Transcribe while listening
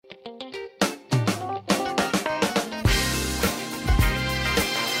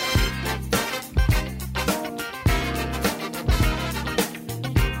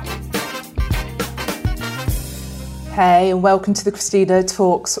Hey, and welcome to the Christina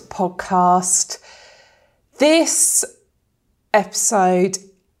Talks podcast. This episode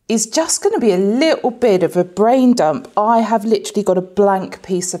is just going to be a little bit of a brain dump. I have literally got a blank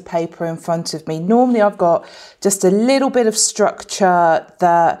piece of paper in front of me. Normally I've got just a little bit of structure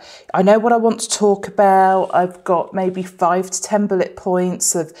that I know what I want to talk about. I've got maybe 5 to 10 bullet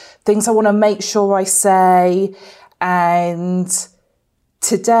points of things I want to make sure I say. And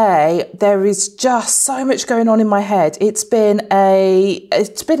today there is just so much going on in my head. It's been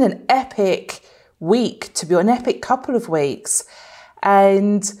an epic week, to be an epic couple of weeks.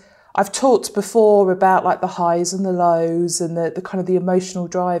 And I've talked before about like the highs and the lows and the kind of the emotional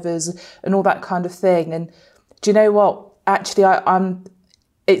drivers and all that kind of thing. And do you know what? Actually,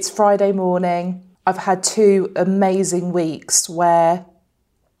 it's Friday morning. I've had 2 amazing weeks where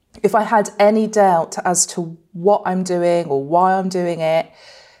if I had any doubt as to what I'm doing or why I'm doing it,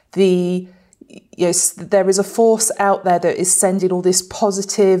 there is a force out there that is sending all this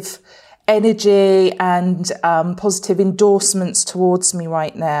positive energy and positive endorsements towards me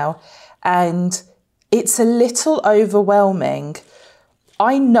right now. And it's a little overwhelming.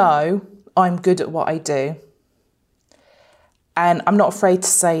 I know I'm good at what I do. And I'm not afraid to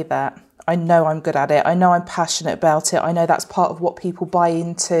say that. I know I'm good at it. I know I'm passionate about it. I know that's part of what people buy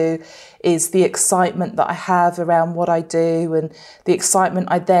into, is the excitement that I have around what I do and the excitement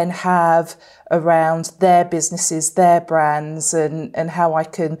I then have around their businesses, their brands, and how I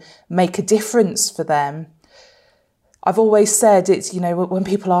can make a difference for them. I've always said it's, when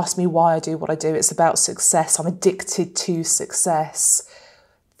people ask me why I do what I do, it's about success. I'm addicted to success.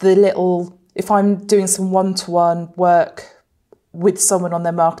 If I'm doing some one-to-one work with someone on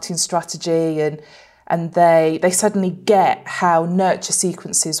their marketing strategy and they suddenly get how nurture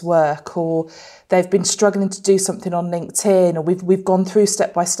sequences work, or they've been struggling to do something on LinkedIn, or we've gone through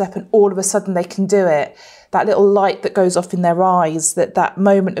step by step and all of a sudden they can do it. That little light that goes off in their eyes, that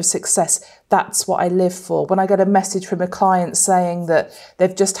moment of success, that's what I live for. When I get a message from a client saying that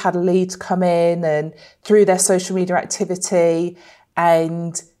they've just had a lead come in and through their social media activity,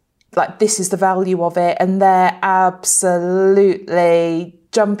 and like this is the value of it, and they're absolutely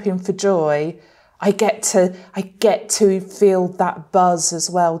jumping for joy, I get to feel that buzz as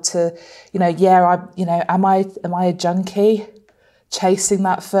well. Am I a junkie chasing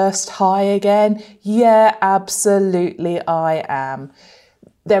that first high again? Yeah, absolutely I am.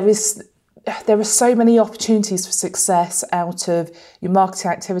 There are so many opportunities for success out of your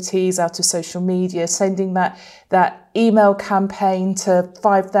marketing activities, out of social media, sending that email campaign to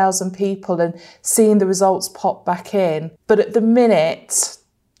 5,000 people and seeing the results pop back in. But at the minute,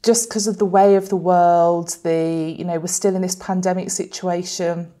 just because of the way of the world, we're still in this pandemic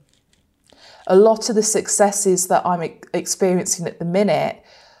situation, a lot of the successes that I'm experiencing at the minute,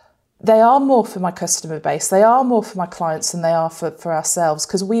 they are more for my customer base. They are more for my clients than they are for ourselves,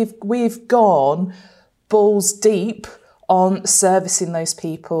 because we've gone balls deep on servicing those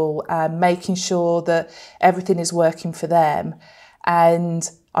people and making sure that everything is working for them. And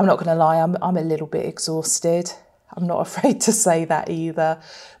I'm not going to lie, I'm a little bit exhausted. I'm not afraid to say that either.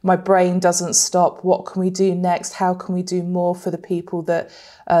 My brain doesn't stop. What can we do next? How can we do more for the people that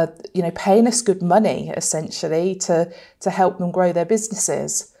are, paying us good money, essentially, to help them grow their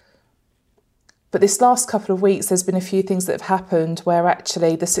businesses? But this last couple of weeks, there's been a few things that have happened where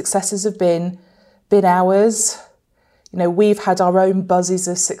actually the successes have been ours. We've had our own buzzes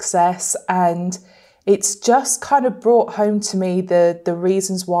of success, and it's just kind of brought home to me the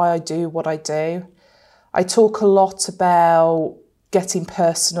reasons why I do what I do. I talk a lot about getting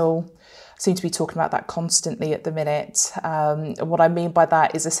personal. I seem to be talking about that constantly at the minute. And what I mean by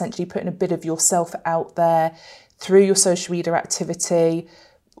that is essentially putting a bit of yourself out there through your social media activity.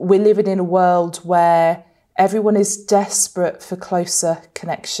 We're living in a world where everyone is desperate for closer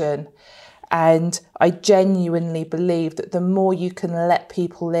connection. And I genuinely believe that the more you can let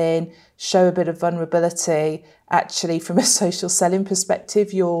people in, show a bit of vulnerability, actually from a social selling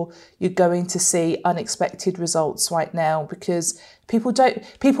perspective, you're going to see unexpected results right now, because people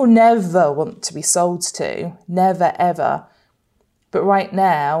never want to be sold to, never ever. But right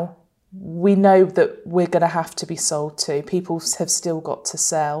now, we know that we're going to have to be sold to. People have still got to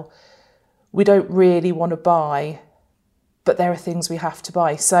sell. We don't really want to buy, but there are things we have to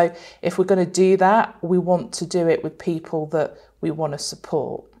buy. So if we're going to do that, we want to do it with people that we want to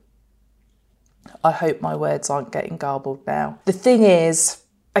support. I hope my words aren't getting garbled now. The thing is,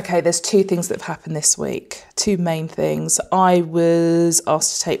 okay, there's 2 things that have happened this week, 2 main things. I was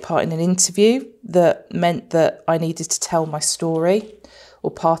asked to take part in an interview that meant that I needed to tell my story.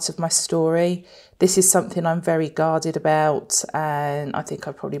 or part of my story. This is something I'm very guarded about, and I think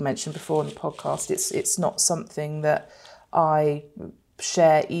I probably mentioned before on the podcast, it's not something that I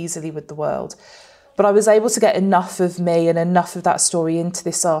share easily with the world. But I was able to get enough of me and enough of that story into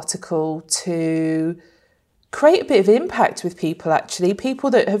this article to create a bit of impact with people, actually. People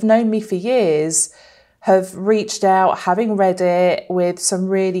that have known me for years have reached out, having read it, with some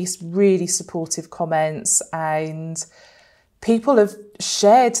really, really supportive comments, and people have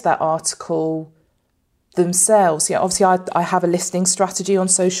shared that article themselves. Yeah, obviously I have a listening strategy on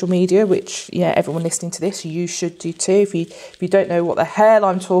social media, which everyone listening to this, you should do too. If you don't know what the hell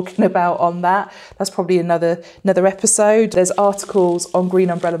I'm talking about on that, that's probably another episode. There's articles on Green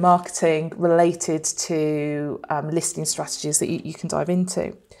Umbrella Marketing related to listening strategies that you can dive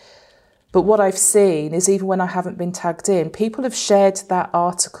into. But what I've seen is, even when I haven't been tagged in, people have shared that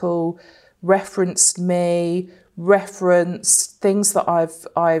article, referenced me, referenced things that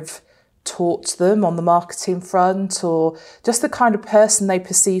I've taught them on the marketing front, or just the kind of person they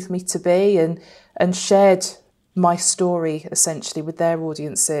perceive me to be, and shared my story essentially with their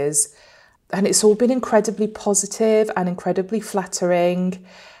audiences. And it's all been incredibly positive and incredibly flattering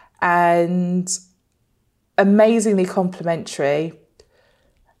and amazingly complimentary.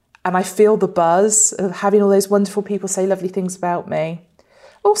 And I feel the buzz of having all those wonderful people say lovely things about me.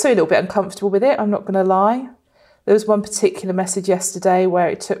 Also a little bit uncomfortable with it, I'm not going to lie. There was one particular message yesterday where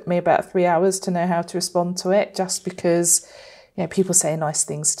it took me about 3 hours to know how to respond to it, just because people say nice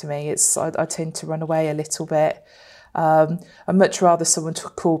things to me. I tend to run away a little bit. I'd much rather someone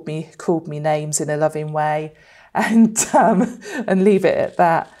called me names in a loving way and leave it at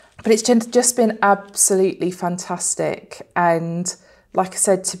that. But it's just been absolutely fantastic. And like I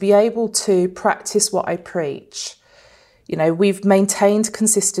said, to be able to practice what I preach, we've maintained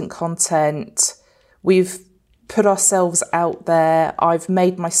consistent content. We've put ourselves out there. I've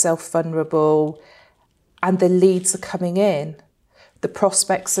made myself vulnerable, and the leads are coming in. The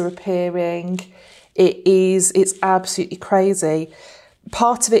prospects are appearing. It's absolutely crazy.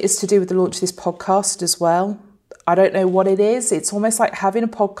 Part of it is to do with the launch of this podcast as well. I don't know what it is. It's almost like having a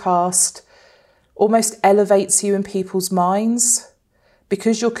podcast almost elevates you in people's minds,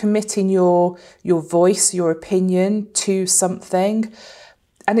 because you're committing your voice, your opinion to something.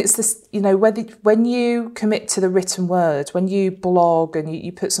 And it's this, when you commit to the written word, when you blog and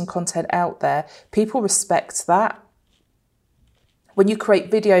you put some content out there, people respect that. When you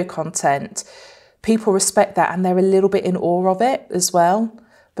create video content, people respect that, and they're a little bit in awe of it as well.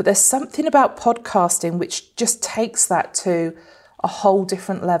 But there's something about podcasting which just takes that to a whole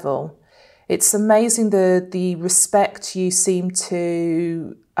different level. It's amazing the respect you seem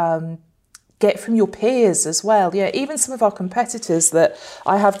to get from your peers as well. Even some of our competitors that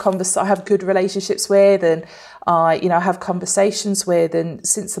I have good relationships with, and I have conversations with, and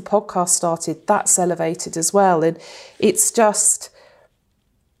since the podcast started, that's elevated as well. And it's just,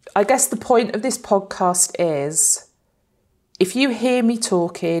 I guess the point of this podcast is, if you hear me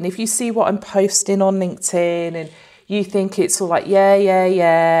talking, if you see what I'm posting on LinkedIn and you think it's all like,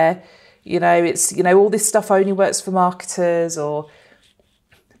 it's, all this stuff only works for marketers, or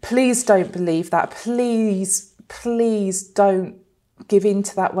please don't believe that. Please don't give in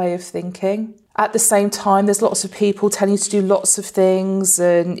to that way of thinking. At the same time, there's lots of people telling you to do lots of things,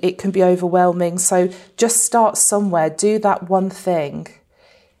 and it can be overwhelming. So just start somewhere. Do that one thing.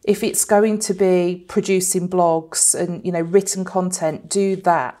 If it's going to be producing blogs and, written content, do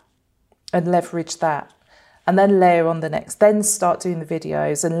that and leverage that. And then layer on the next. Then start doing the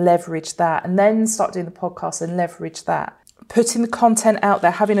videos and leverage that. And then start doing the podcast and leverage that. Putting the content out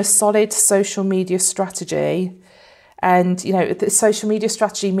there, having a solid social media strategy. And, the social media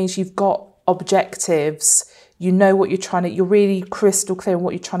strategy means you've got objectives. You know what you're really crystal clear on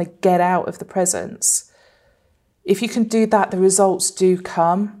what you're trying to get out of the presence. If you can do that, the results do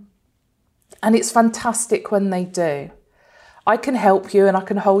come. And it's fantastic when they do. I can help you, and I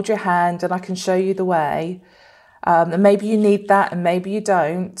can hold your hand, and I can show you the way. And maybe you need that, and maybe you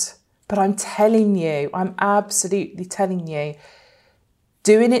don't. But I'm absolutely telling you,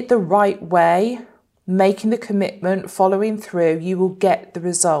 doing it the right way, making the commitment, following through, you will get the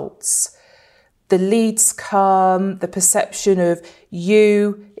results. The leads come, the perception of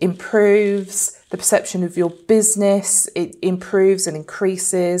you improves, the perception of your business, it improves and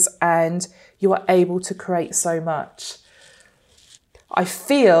increases, and you are able to create so much. I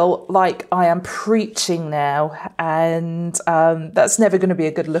feel like I am preaching now, and that's never going to be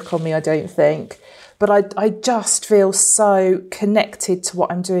a good look on me, I don't think. But I just feel so connected to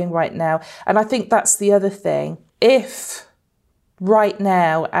what I'm doing right now. And I think that's the other thing. If right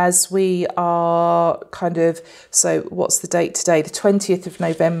now, as we are so what's the date today? The 20th of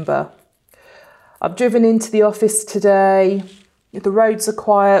November. I've driven into the office today. The roads are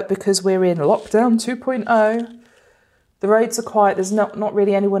quiet because we're in lockdown 2.0. The roads are quiet. There's not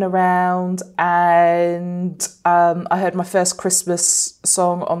really anyone around. And I heard my first Christmas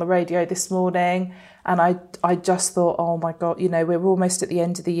song on the radio this morning. And I just thought, oh my God, we're almost at the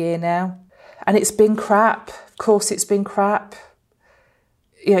end of the year now. And it's been crap. Of course, it's been crap.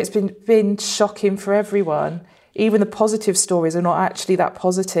 It's been shocking for everyone. Even the positive stories are not actually that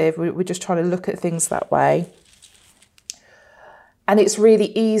positive. We're just trying to look at things that way. And it's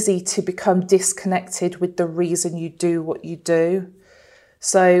really easy to become disconnected with the reason you do what you do.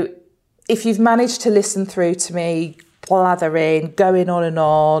 So if you've managed to listen through to me blathering, going on and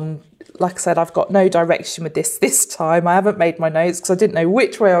on, like I said, I've got no direction with this time. I haven't made my notes because I didn't know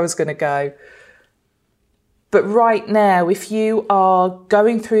which way I was going to go. But right now, if you are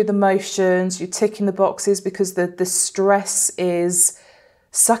going through the motions, you're ticking the boxes because the stress is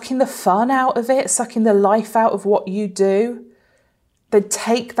sucking the fun out of it, sucking the life out of what you do, then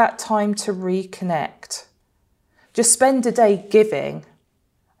take that time to reconnect. Just spend a day giving,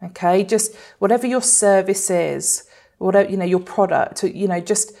 okay? Just whatever your service is, whatever, your product,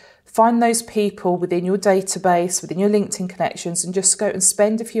 just find those people within your database, within your LinkedIn connections, and just go and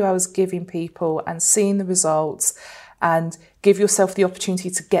spend a few hours giving people and seeing the results, and give yourself the opportunity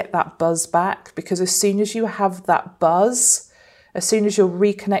to get that buzz back. Because as soon as you have that buzz, as soon as you're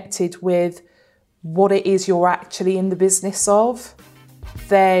reconnected with what it is you're actually in the business of,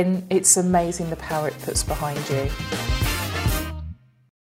 then it's amazing the power it puts behind you.